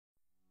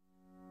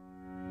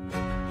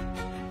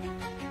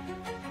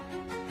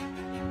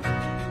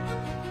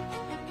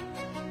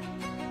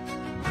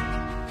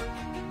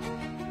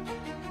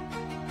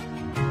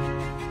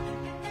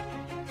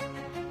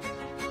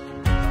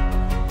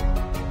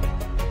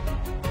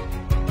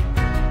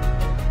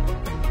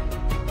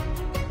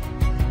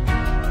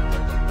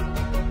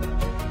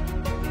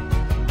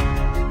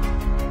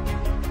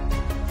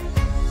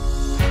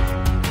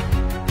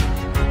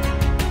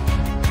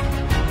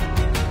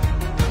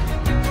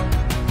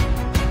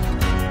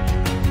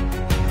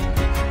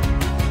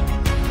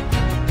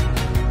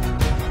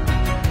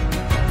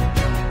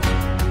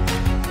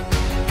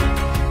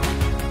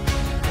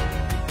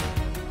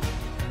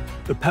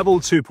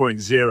PEBL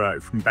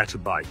 2.0 from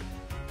BetterBike,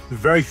 the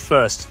very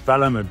first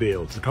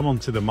Velomobile to come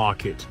onto the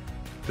market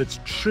that's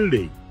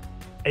truly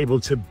able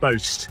to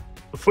boast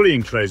a fully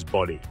enclosed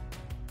body.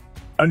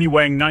 Only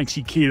weighing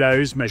 90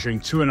 kilos, measuring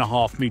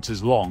 2.5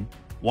 meters long,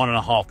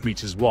 1.5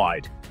 meters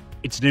wide.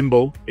 It's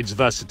nimble, it's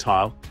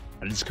versatile,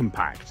 and it's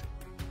compact.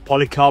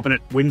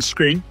 Polycarbonate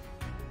windscreen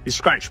is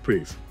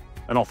scratch-proof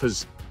and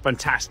offers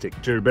fantastic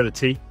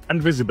durability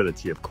and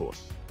visibility, of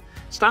course.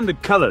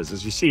 Standard colors,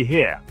 as you see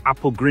here,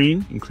 apple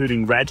green,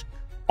 including red,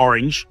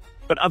 orange,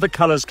 but other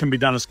colors can be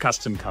done as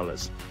custom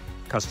colors.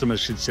 Customers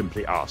should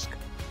simply ask.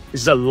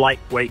 This is a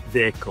lightweight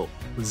vehicle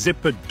with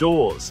zippered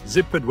doors,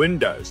 zippered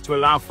windows to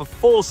allow for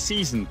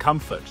four-season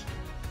comfort,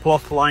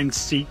 cloth-lined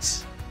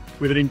seats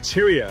with an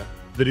interior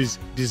that is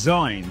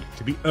designed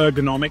to be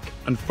ergonomic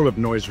and full of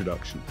noise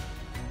reduction.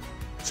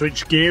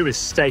 Switch gear is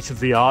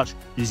state-of-the-art,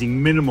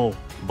 using minimal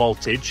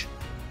voltage,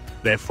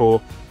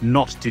 therefore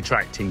not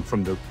detracting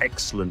from the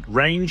excellent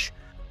range,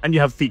 and you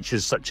have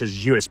features such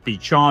as USB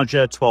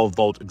charger,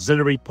 12-volt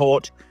auxiliary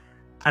port,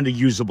 and a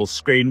usable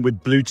screen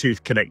with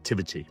Bluetooth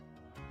connectivity.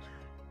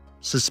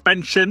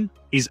 Suspension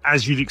is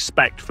as you'd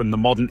expect from the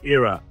modern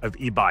era of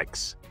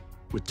e-bikes,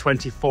 with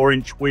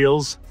 24-inch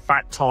wheels,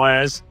 fat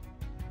tires,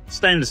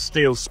 stainless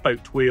steel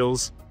spoked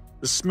wheels,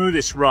 the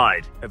smoothest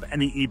ride of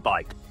any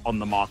e-bike on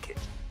the market.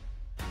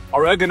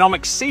 Our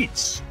ergonomic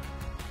seats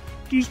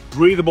use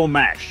breathable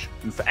mesh,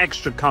 and for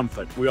extra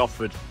comfort we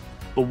offered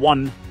the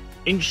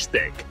 1-inch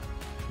thick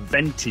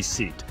Venti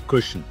seat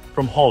cushion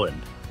from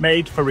Holland,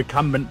 made for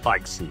recumbent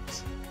bike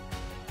seats.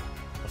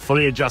 A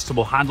fully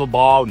adjustable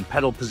handlebar and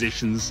pedal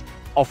positions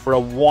offer a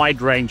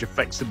wide range of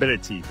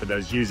flexibility for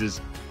those users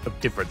of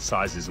different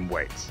sizes and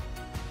weights.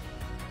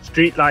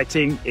 Street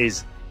lighting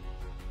is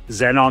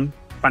xenon,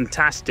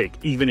 fantastic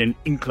even in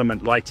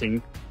inclement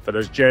lighting for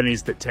those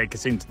journeys that take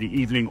us into the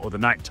evening or the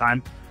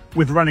nighttime,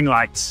 with running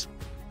lights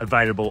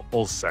available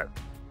also.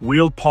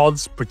 Wheel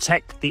pods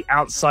protect the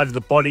outside of the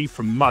body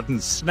from mud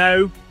and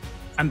snow,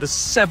 and the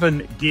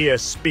 7-gear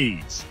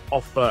speeds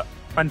offer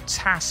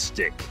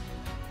fantastic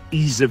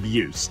ease of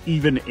use,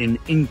 even in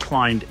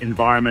inclined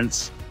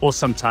environments or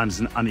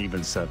sometimes an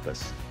uneven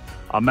surface.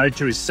 Our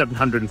motor is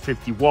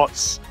 750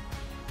 watts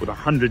with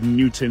 100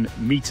 Newton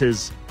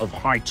meters of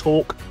high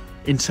torque,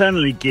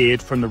 internally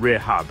geared from the rear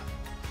hub,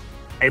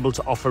 able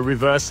to offer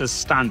reverse as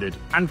standard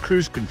and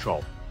cruise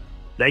control.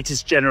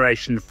 Latest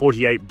generation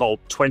 48-volt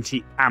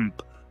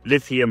 20-amp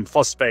lithium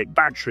phosphate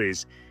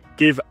batteries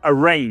give a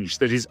range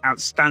that is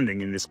outstanding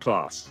in this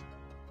class.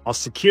 Our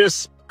secure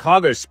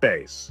cargo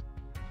space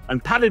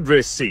and padded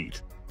rear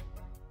seat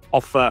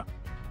offer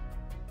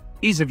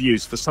ease of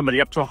use for somebody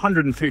up to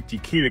 150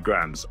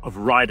 kilograms of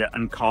rider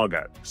and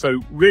cargo. So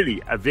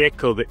really a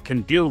vehicle that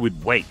can deal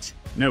with weight,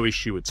 no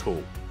issue at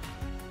all.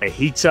 A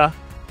heater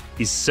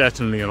is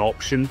certainly an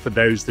option for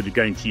those that are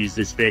going to use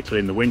this vehicle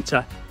in the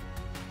winter.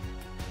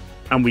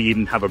 And we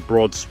even have a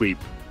broad sweep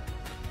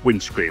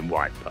windscreen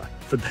wiper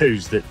for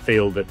those that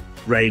feel that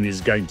rain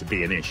is going to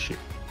be an issue.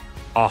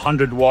 Our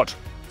 100-watt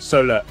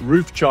solar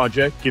roof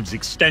charger gives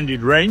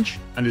extended range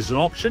and is an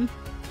option.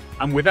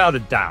 And without a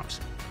doubt,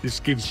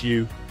 this gives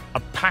you a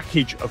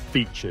package of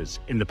features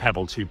in the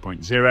PEBL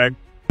 2.0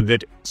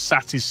 that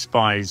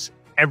satisfies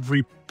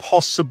every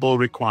possible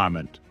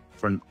requirement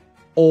for an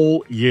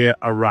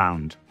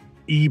all-year-around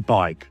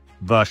e-bike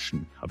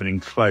version of an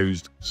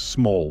enclosed,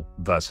 small,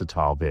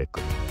 versatile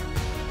vehicle.